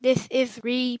This is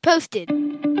reposted.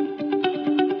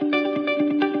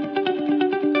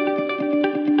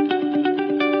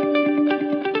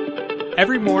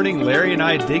 Every morning, Larry and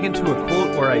I dig into a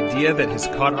quote or idea that has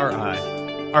caught our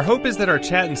eye. Our hope is that our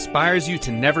chat inspires you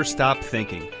to never stop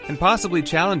thinking and possibly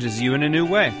challenges you in a new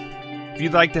way. If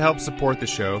you'd like to help support the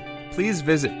show, please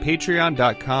visit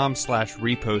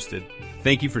patreon.com/reposted.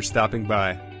 Thank you for stopping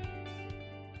by.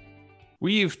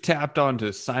 We've tapped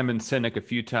onto Simon Sinek a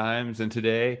few times, and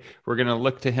today we're going to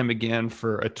look to him again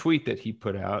for a tweet that he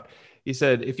put out. He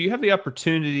said, if you have the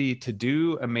opportunity to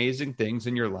do amazing things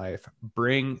in your life,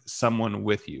 bring someone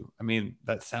with you. I mean,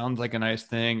 that sounds like a nice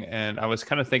thing. And I was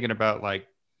kind of thinking about like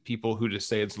people who just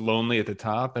say it's lonely at the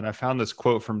top. And I found this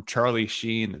quote from Charlie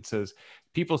Sheen that says,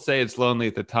 people say it's lonely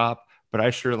at the top, but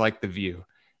I sure like the view.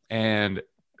 And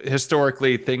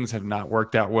historically, things have not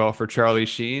worked out well for Charlie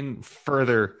Sheen.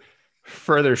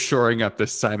 Further shoring up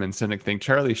this Simon Sinek thing.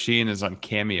 Charlie Sheen is on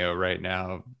Cameo right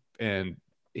now, and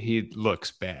he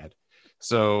looks bad.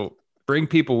 So bring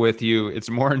people with you. It's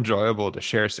more enjoyable to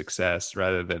share success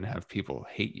rather than have people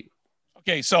hate you.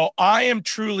 Okay, so I am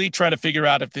truly trying to figure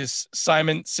out if this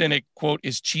Simon Sinek quote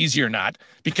is cheesy or not,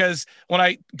 because when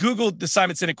I Googled the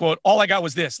Simon Sinek quote, all I got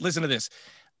was this. Listen to this.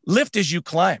 Lift as you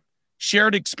climb.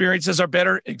 Shared experiences are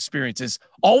better experiences.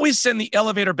 Always send the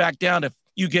elevator back down if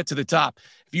you get to the top.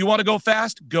 If you want to go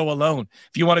fast, go alone.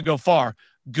 If you want to go far,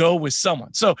 go with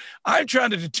someone. So I'm trying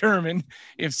to determine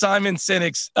if Simon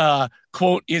Sinek's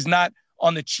quote is not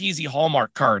on the cheesy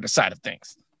Hallmark card side of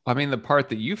things. I mean, the part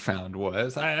that you found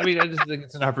was, I just think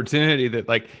it's an opportunity that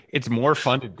like, it's more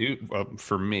fun to do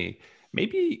for me.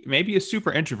 Maybe a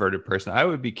super introverted person. I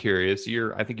would be curious.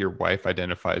 I think your wife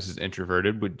identifies as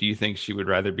introverted. Do you think she would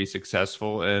rather be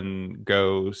successful and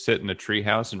go sit in a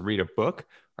treehouse and read a book,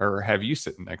 or have you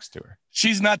sitting next to her?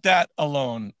 She's not that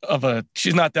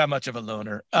she's not that much of a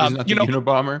loner. She's not the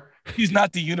Unabomber. She's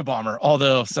not the Unabomber,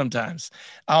 although sometimes.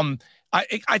 I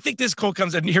think this quote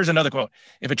comes in. Here's another quote.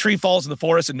 If a tree falls in the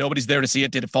forest and nobody's there to see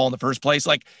it, did it fall in the first place?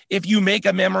 Like if you make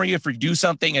a memory, if you do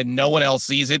something and no one else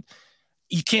sees it,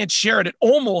 you can't share it. It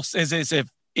almost as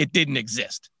if it didn't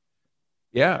exist.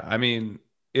 Yeah. I mean,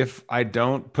 if I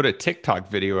don't put a TikTok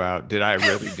video out, did I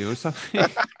really do something?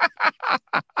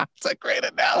 It's a great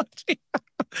analogy.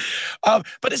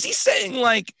 But is he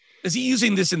saying is he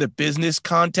using this in the business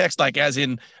context, like as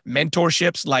in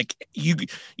mentorships? Like you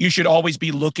should always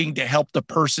be looking to help the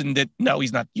person that, no,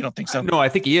 he's not. You don't think so? No, I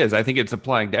think he is. I think it's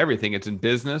applying to everything. It's in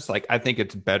business. Like, I think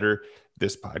it's better.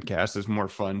 This podcast is more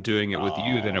fun doing it with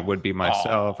you than it would be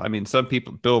myself. I mean, some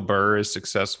people, Bill Burr is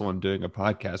successful in doing a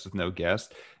podcast with no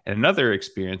guest. And another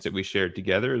experience that we shared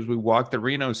together is we walked the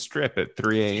Reno Strip at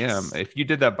 3 a.m. Yes. If you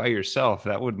did that by yourself,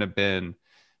 that wouldn't have been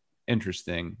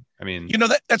interesting. I mean,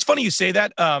 that's funny you say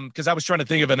that, because I was trying to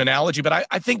think of an analogy, but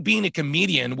I think being a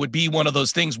comedian would be one of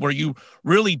those things where you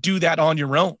really do that on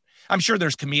your own. I'm sure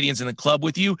there's comedians in the club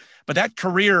with you, but that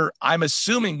career, I'm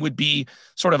assuming, would be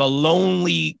sort of a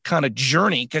lonely kind of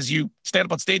journey because you stand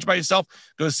up on stage by yourself,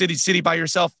 go to city to city by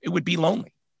yourself. It would be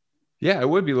lonely. Yeah, it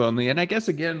would be lonely. And I guess,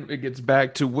 again, it gets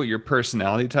back to what your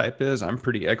personality type is. I'm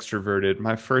pretty extroverted.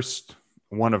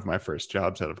 One of my first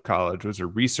jobs out of college was a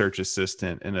research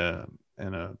assistant in a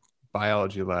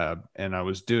biology lab. And I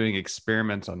was doing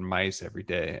experiments on mice every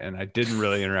day. And I didn't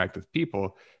really interact with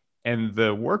people. And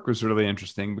the work was really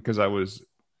interesting because I was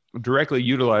directly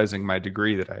utilizing my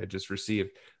degree that I had just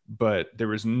received, but there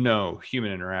was no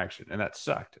human interaction, and that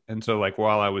sucked. And so like,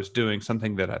 while I was doing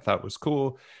something that I thought was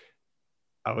cool,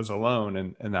 I was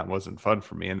alone, and that wasn't fun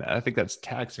for me. And I think that's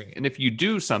taxing. And if you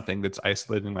do something that's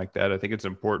isolating like that, I think it's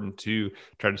important to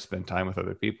try to spend time with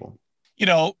other people.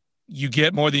 You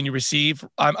get more than you receive.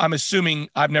 I'm assuming,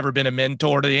 I've never been a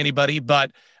mentor to anybody,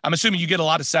 but I'm assuming you get a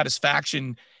lot of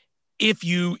satisfaction if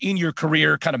you, in your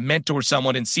career, kind of mentor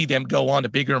someone and see them go on to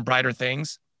bigger and brighter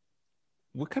things.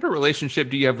 What kind of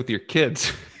relationship do you have with your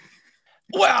kids?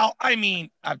 Well, I mean,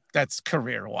 that's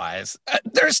career-wise.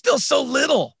 They're still so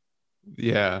little.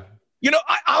 Yeah.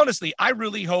 I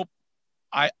really hope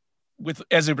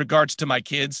as it regards to my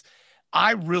kids,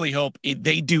 I really hope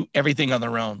they do everything on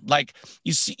their own. Like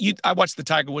I watched the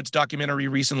Tiger Woods documentary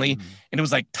recently, and it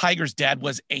was like Tiger's dad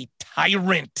was a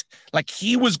tyrant. Like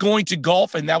he was going to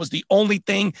golf, and that was the only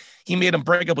thing. He made him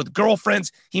break up with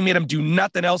girlfriends. He made him do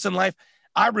nothing else in life.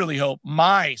 I really hope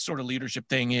my sort of leadership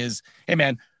thing is, hey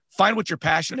man, find what you're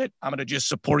passionate. I'm going to just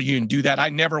support you and do that. I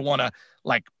never want to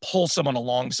like pull someone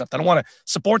along to something. I want to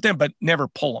support them, but never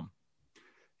pull them.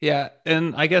 Yeah.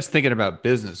 And I guess thinking about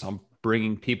business, I'm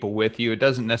bringing people with you. It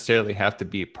doesn't necessarily have to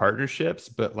be partnerships,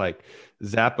 but like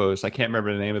Zappos, I can't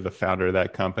remember the name of the founder of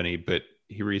that company, but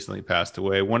he recently passed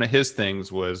away. One of his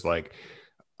things was like,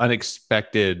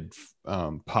 unexpected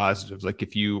positives. Like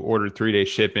if you ordered 3-day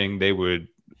shipping, they would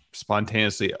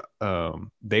spontaneously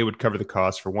they would cover the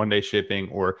cost for 1-day shipping.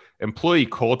 Or employee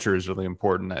culture is really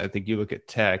important. I think you look at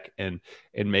tech and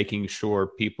making sure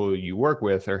people you work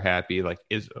with are happy, like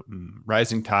is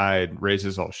rising tide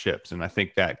raises all ships. And I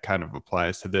think that kind of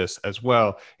applies to this as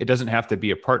well. It doesn't have to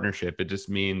be a partnership. It just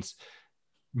means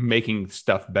making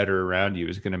stuff better around you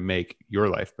is going to make your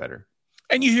life better.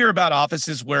 And you hear about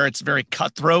offices where it's very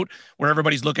cutthroat, where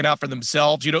everybody's looking out for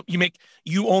themselves.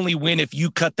 You only win if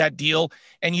you cut that deal.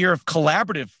 And you hear of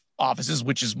collaborative offices,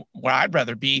 which is where I'd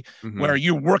rather be, where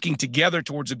you're working together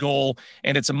towards a goal,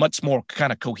 and it's a much more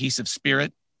kind of cohesive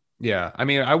spirit. Yeah. I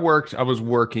mean, I was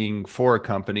working for a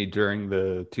company during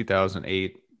the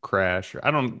 2008 crash.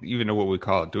 I don't even know what we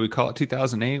call it. Do we call it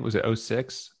 2008? Was it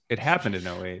 06? It happened in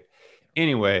 08.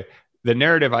 Anyway, the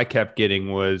narrative I kept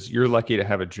getting was, you're lucky to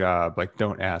have a job. Like,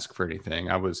 don't ask for anything.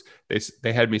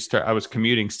 They had me start, I was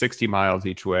commuting 60 miles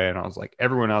each way. And I was like,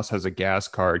 everyone else has a gas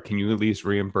card. Can you at least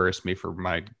reimburse me for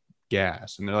my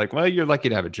gas? And they're like, well, you're lucky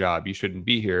to have a job. You shouldn't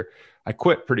be here. I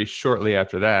quit pretty shortly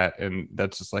after that. And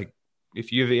that's just like,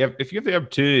 if you have the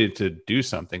opportunity to do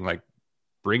something, like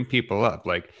bring people up,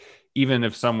 like even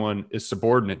if someone is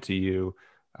subordinate to you,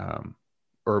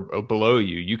 or below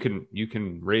you, you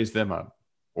can raise them up.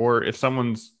 Or if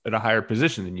someone's at a higher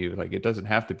position than you, like, it doesn't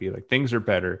have to be like, things are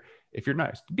better if you're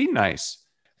nice. Be nice.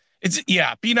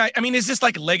 Be nice. I mean, is this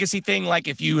like a legacy thing? Like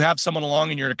if you have someone along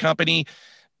and you're in a company,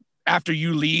 after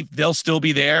you leave, they'll still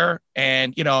be there.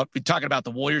 And, we're talking about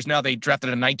the Warriors now. They drafted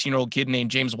a 19-year-old kid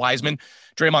named James Wiseman.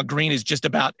 Draymond Green is just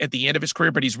about at the end of his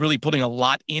career, but he's really putting a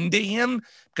lot into him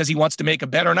because he wants to make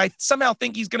him better. And I somehow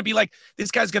think he's going to be like,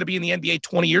 this guy's going to be in the NBA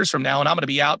 20 years from now, and I'm going to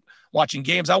be out watching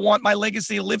games. I want my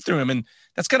legacy to live through him. And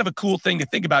that's kind of a cool thing to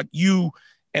think about, you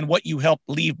and what you help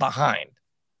leave behind.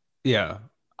 Yeah.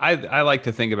 I like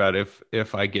to think about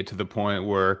if I get to the point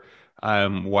where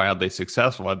I'm wildly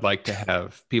successful, I'd like to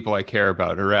have people I care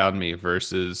about around me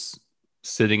versus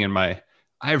sitting in my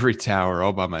ivory tower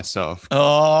all by myself.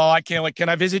 Oh, I can't wait. Can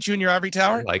I visit you in your ivory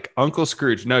tower? Like Uncle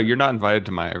Scrooge. No, you're not invited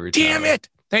to my ivory tower. Damn it.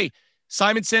 Hey,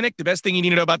 Simon Sinek, the best thing you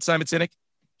need to know about Simon Sinek,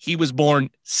 he was born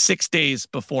 6 days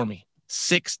before me.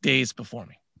 6 days before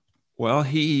me. Well,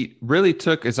 he really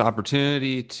took his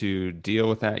opportunity to deal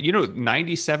with that.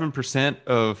 97%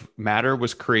 of matter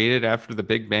was created after the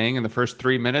Big Bang in the first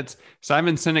 3 minutes.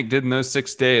 Simon Sinek did in those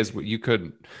 6 days what you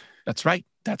couldn't. That's right.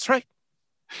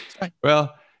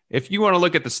 Well, if you want to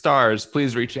look at the stars,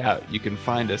 please reach out. You can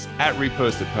find us at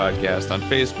Reposted Podcast on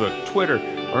Facebook, Twitter,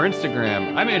 or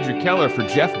Instagram. I'm Andrew Keller for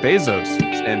Jeff Bezos,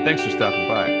 and thanks for stopping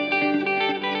by.